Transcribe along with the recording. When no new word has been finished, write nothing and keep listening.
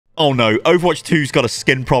Oh no, Overwatch 2's got a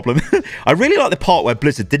skin problem. I really like the part where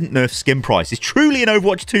Blizzard didn't nerf skin price. It's truly an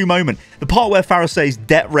Overwatch 2 moment. The part where Pharaoh says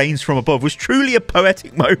debt rains from above was truly a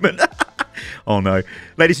poetic moment. Oh no.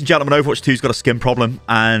 Ladies and gentlemen, Overwatch 2's got a skin problem,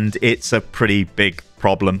 and it's a pretty big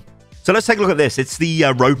problem. So let's take a look at this. It's the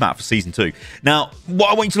roadmap for Season 2. Now,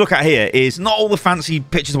 what I want you to look at here is not all the fancy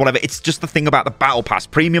pictures or whatever. It's just the thing about the Battle Pass,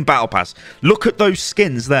 Premium Battle Pass. Look at those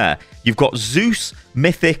skins there. You've got Zeus,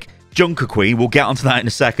 Mythic, Junker Queen. We'll get onto that in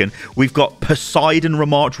a second. We've got Poseidon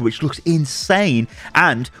Remarch, which looks insane.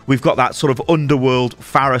 And we've got that sort of Underworld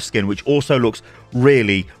Pharaoh skin, which also looks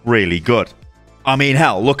really, really good. I mean,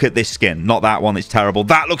 hell, look at this skin. Not that one, it's terrible.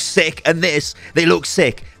 That looks sick. And this, they look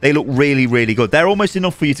sick. They look really, really good. They're almost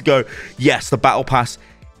enough for you to go, yes, the Battle Pass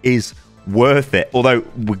is worth it. Although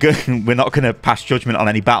we're not going to pass judgment on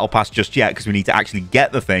any Battle Pass just yet, because we need to actually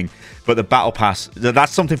get the thing. But the Battle Pass,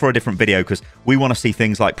 that's something for a different video, because we want to see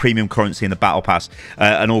things like premium currency in the Battle Pass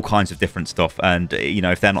and all kinds of different stuff. And, you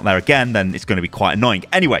know, if they're not there again, then it's going to be quite annoying.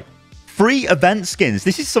 Anyway, free event skins.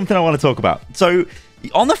 This is something I want to talk about. So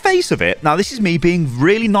on the face of it, now this is me being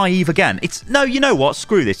really naive again. No, you know what?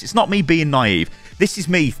 Screw this. It's not me being naive. This is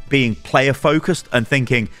me being player focused and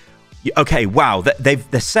thinking, okay, wow, they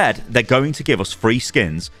said they're going to give us free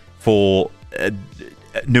skins for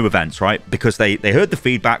new events, right? Because they heard the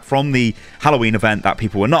feedback from the Halloween event that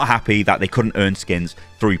people were not happy that they couldn't earn skins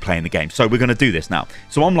through playing the game. So we're going to do this now.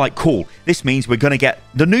 So I'm like, cool. This means we're going to get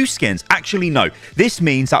the new skins. Actually, no. This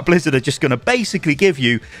means that Blizzard are just going to basically give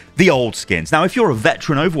you the old skins. Now, if you're a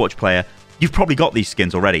veteran Overwatch player, you've probably got these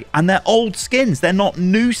skins already. And they're old skins. They're not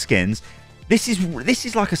new skins. This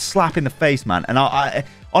is like a slap in the face, man. And I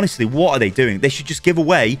honestly, what are they doing? They should just give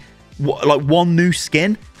away like one new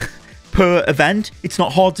skin per event. It's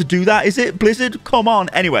not hard to do that, is it, Blizzard? Come on.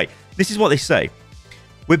 Anyway, this is what they say.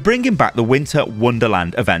 We're bringing back the Winter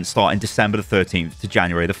Wonderland event starting December the 13th to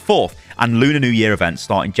January the 4th, and Lunar New Year event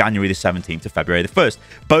starting January the 17th to February the 1st,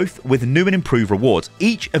 both with new and improved rewards.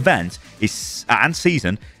 Each event this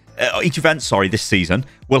season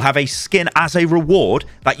will have a skin as a reward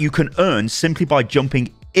that you can earn simply by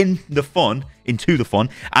jumping into the fun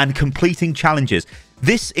and completing challenges.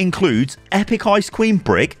 This includes Epic Ice Queen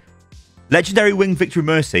Brig, Legendary Winged Victory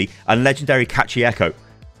Mercy, and Legendary Catchy Echo.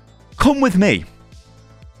 Come with me.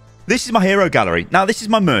 This is my hero gallery. Now, this is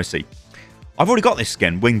my Mercy. I've already got this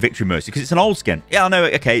skin, Winged Victory Mercy, because it's an old skin. Yeah, I know,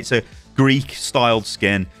 okay, it's a Greek-styled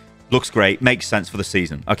skin. Looks great, makes sense for the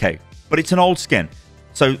season. Okay, but it's an old skin,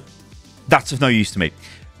 so that's of no use to me.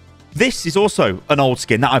 This is also an old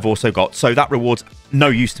skin that I've also got, so that reward's no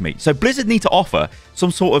use to me. So Blizzard need to offer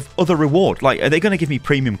some sort of other reward. Like, are they going to give me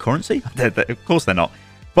premium currency? Of course they're not.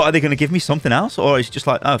 But are they going to give me something else? Or it's just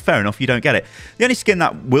like, oh, fair enough, you don't get it. The only skin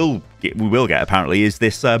that we will get, apparently, is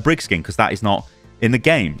this Brig skin, because that is not in the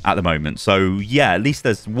game at the moment. So, yeah, at least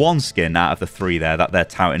there's one skin out of the three there that they're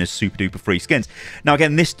touting as super-duper free skins. Now,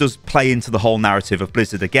 again, this does play into the whole narrative of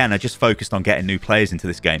Blizzard. Again, I just focused on getting new players into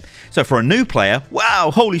this game. So, for a new player,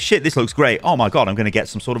 wow, holy shit, this looks great. Oh, my God, I'm going to get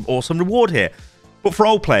some sort of awesome reward here. But for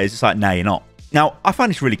old players, it's like, no, you're not. Now, I find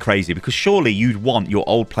this really crazy, because surely you'd want your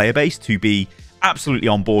old player base to be absolutely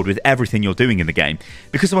on board with everything you're doing in the game,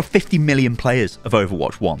 because there are 50 million players of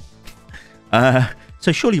Overwatch 1.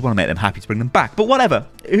 So surely you want to make them happy to bring them back. But whatever.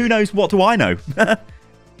 Who knows? What do I know?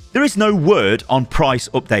 There is no word on price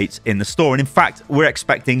updates in the store. And in fact, we're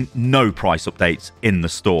expecting no price updates in the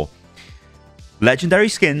store. Legendary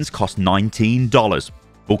skins cost $19.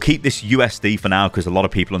 We'll keep this USD for now, because a lot of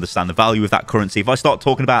people understand the value of that currency. If I start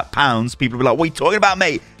talking about pounds, people will be like, what are you talking about,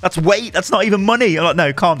 mate? That's weight. That's not even money. I'm like,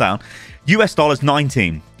 no, calm down. US dollars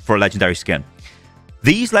 19 for a legendary skin.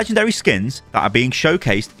 These legendary skins that are being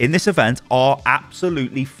showcased in this event are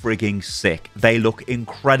absolutely frigging sick. They look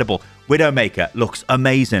incredible. Widowmaker looks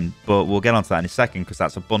amazing, but we'll get onto that in a second, because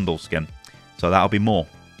that's a bundle skin. So that'll be more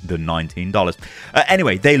than $19.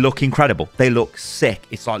 Anyway, they look incredible. They look sick.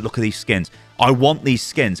 It's like, look at these skins. I want these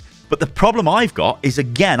skins. But the problem I've got is,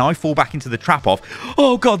 again, I fall back into the trap of,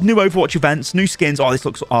 oh, God, new Overwatch events, new skins. Oh, this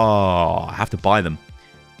looks... Oh, I have to buy them.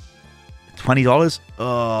 $20?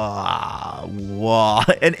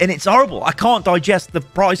 What? And it's horrible. I can't digest the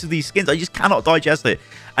price of these skins. I just cannot digest it.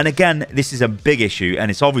 And again, this is a big issue, and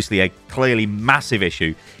it's obviously a clearly massive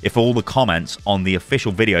issue if all the comments on the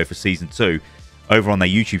official video for Season 2 over on their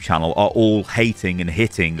YouTube channel are all hating and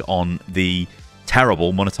hitting on the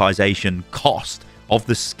terrible monetization cost of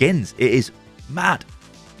the skins. It is mad.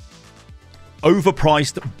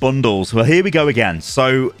 Overpriced bundles. Well, here we go again.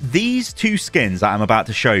 So these two skins that I'm about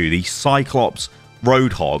to show you, the Cyclops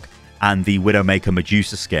Roadhog and the Widowmaker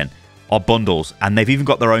Medusa skin, are bundles, and they've even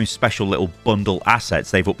got their own special little bundle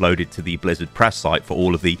assets they've uploaded to the Blizzard Press site for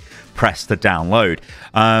all of the press to download.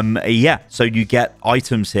 Yeah, so you get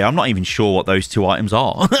items here. I'm not even sure what those 2 items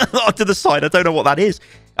are. To the side, I don't know what that is.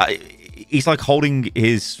 He's like holding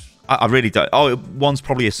his... I really don't... Oh, one's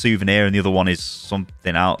probably a souvenir and the other one is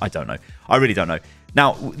something else. I don't know. I really don't know.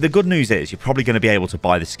 Now, the good news is you're probably going to be able to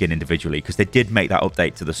buy the skin individually because they did make that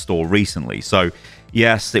update to the store recently. So,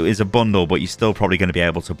 yes, it is a bundle, but you're still probably going to be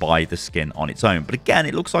able to buy the skin on its own. But again,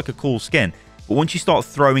 it looks like a cool skin. But once you start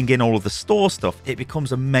throwing in all of the store stuff, it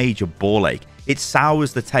becomes a major ball ache. It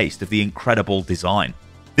sours the taste of the incredible design.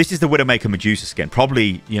 This is the Widowmaker Medusa skin.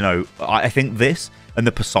 Probably, you know, I think this and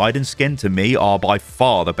the Poseidon skin, to me, are by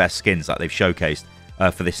far the best skins that they've showcased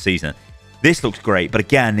for this season. This looks great, but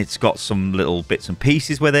again, it's got some little bits and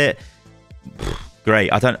pieces with it. Great.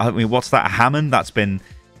 I mean, what's that? A Hammond that's been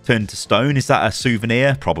turned to stone? Is that a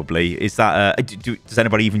souvenir? Probably. Is that does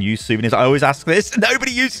anybody even use souvenirs? I always ask this.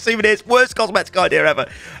 Nobody uses souvenirs. Worst cosmetic idea ever.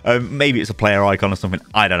 Maybe it's a player icon or something.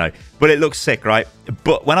 I don't know. But it looks sick, right?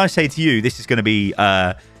 But when I say to you, this is going to be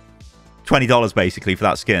 $20 basically for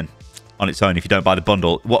that skin on its own if you don't buy the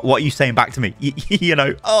bundle. What are you saying back to me? You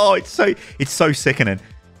know, oh, it's so sickening.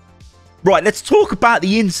 Right, let's talk about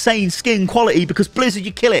the insane skin quality because Blizzard,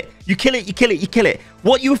 you kill it. You kill it, you kill it, you kill it.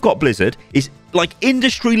 What you have got, Blizzard, is like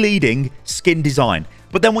industry-leading skin design.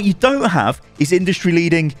 But then what you don't have is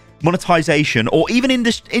industry-leading monetization or even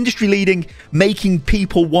industry-leading making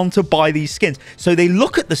people want to buy these skins. So they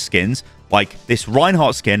look at the skins like this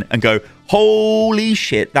Reinhardt skin and go, holy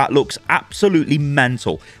shit, that looks absolutely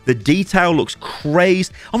mental. The detail looks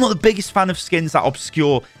crazed. I'm not the biggest fan of skins that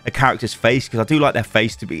obscure a character's face because I do like their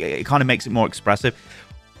face to be, it kind of makes it more expressive.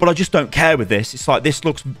 But I just don't care with this. It's like this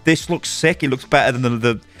looks sick. It looks better than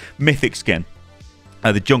the Mythic skin,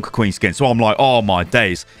 the Junker Queen skin. So I'm like, oh my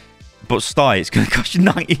days. But Sty, it's going to cost you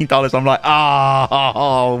 $19. I'm like,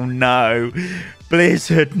 oh no,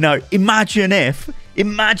 Blizzard, no. Imagine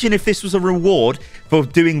if this was a reward for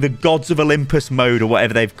doing the Gods of Olympus mode or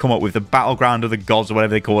whatever they've come up with, the Battleground of the Gods or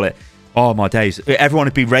whatever they call it. Oh my days, everyone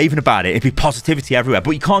would be raving about it. It'd be positivity everywhere.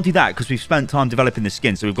 But you can't do that because we've spent time developing this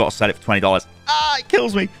skin, so we've got to sell it for $20. Ah, it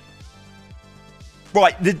kills me.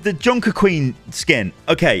 Right, the Junker Queen skin.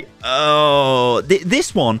 Okay, oh,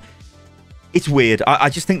 this one, it's weird. I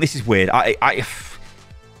just think this is weird. I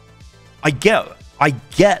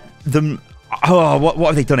get them. Oh, what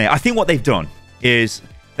have they done here? I think what they've done is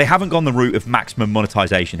they haven't gone the route of maximum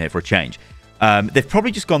monetization here for a change. They've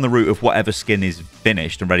probably just gone the route of whatever skin is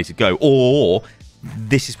finished and ready to go. Or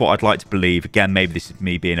this is what I'd like to believe. Again, maybe this is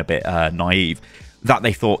me being a bit naive. That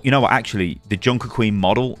they thought, you know what, actually, the Junker Queen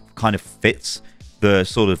model kind of fits the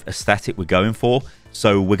sort of aesthetic we're going for.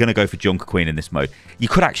 So we're going to go for Junker Queen in this mode. You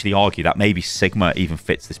could actually argue that maybe Sigma even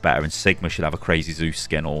fits this better and Sigma should have a crazy Zeus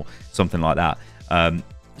skin or something like that.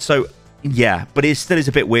 So, yeah, but it still is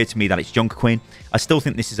a bit weird to me that it's Junker Queen. I still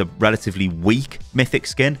think this is a relatively weak Mythic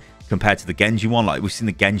skin compared to the Genji one. Like, we've seen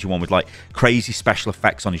the Genji one with, like, crazy special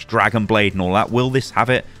effects on his Dragon Blade and all that. Will this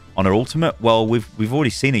have it on her ultimate? Well, we've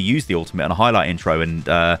already seen her use the ultimate on a highlight intro, and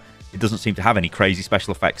it doesn't seem to have any crazy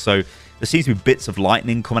special effects. So there seems to be bits of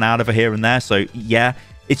lightning coming out of her here and there. So, yeah,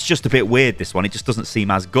 it's just a bit weird, this one. It just doesn't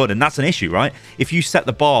seem as good. And that's an issue, right? If you set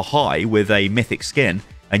the bar high with a Mythic skin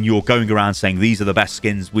and you're going around saying these are the best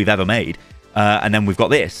skins we've ever made, and then we've got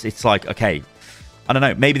this, it's like, okay, I don't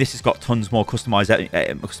know, maybe this has got tons more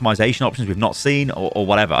customization options we've not seen or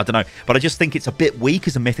whatever. I don't know. But I just think it's a bit weak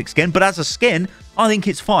as a Mythic skin. But as a skin, I think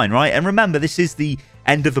it's fine, right? And remember, this is the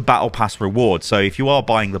end of the Battle Pass reward. So if you are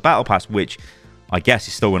buying the Battle Pass, which I guess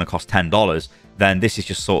is still going to cost $10, then this is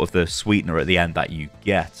just sort of the sweetener at the end that you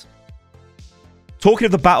get. Talking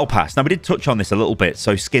of the Battle Pass, now we did touch on this a little bit,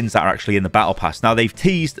 so skins that are actually in the Battle Pass. Now they've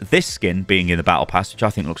teased this skin being in the Battle Pass, which I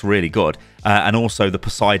think looks really good, and also the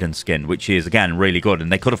Poseidon skin, which is, again, really good,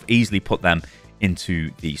 and they could have easily put them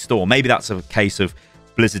into the store. Maybe that's a case of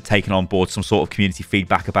Blizzard taking on board some sort of community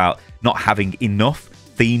feedback about not having enough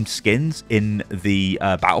themed skins in the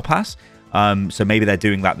Battle Pass. So maybe they're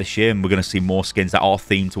doing that this year, and we're going to see more skins that are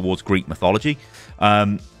themed towards Greek mythology.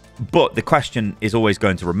 But the question is always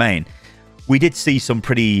going to remain. We did see some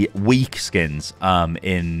pretty weak skins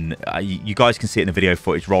in... you guys can see it in the video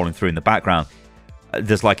footage rolling through in the background.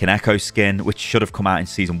 There's like an Echo skin, which should have come out in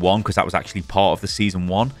Season 1, because that was actually part of the Season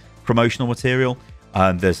 1 promotional material.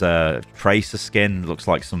 There's a Tracer skin. Looks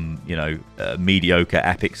like some, you know, mediocre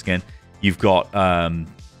epic skin. You've got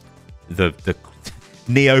the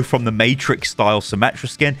Neo from the Matrix style Symmetra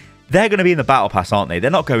skin. they're going to be in the battle pass, aren't they? They're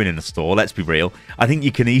not going in the store, let's be real. I think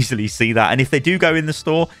you can easily see that. And if they do go in the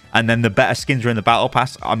store and then the better skins are in the battle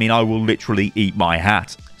pass, I mean, I will literally eat my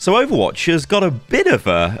hat. So Overwatch has got a bit of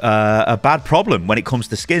a bad problem when it comes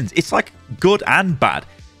to skins. It's like good and bad.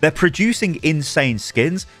 They're producing insane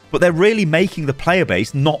skins, but they're really making the player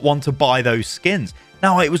base not want to buy those skins.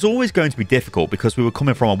 Now, it was always going to be difficult because we were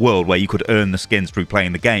coming from a world where you could earn the skins through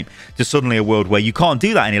playing the game to suddenly a world where you can't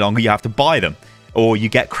do that any longer. You have to buy them, or you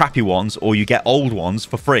get crappy ones, or you get old ones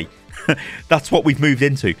for free. That's what we've moved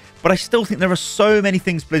into. But I still think there are so many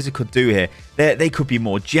things Blizzard could do here. They could be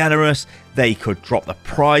more generous. They could drop the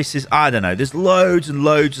prices. I don't know. There's loads and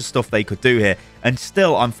loads of stuff they could do here. And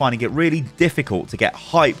still, I'm finding it really difficult to get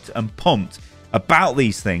hyped and pumped about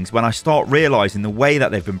these things when I start realizing the way that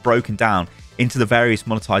they've been broken down into the various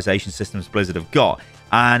monetization systems Blizzard have got.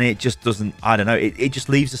 And it just doesn't, I don't know, it just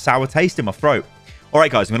leaves a sour taste in my throat. Alright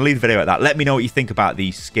guys, I'm going to leave the video at that. Let me know what you think about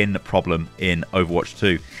the skin problem in Overwatch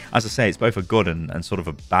 2. As I say, it's both a good and sort of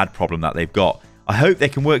a bad problem that they've got. I hope they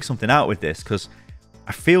can work something out with this, because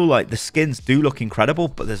I feel like the skins do look incredible,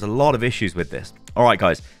 but there's a lot of issues with this. Alright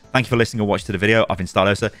guys, thank you for listening or watching to the video. I've been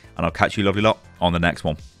Stylosa, and I'll catch you lovely lot on the next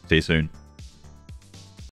one. See you soon.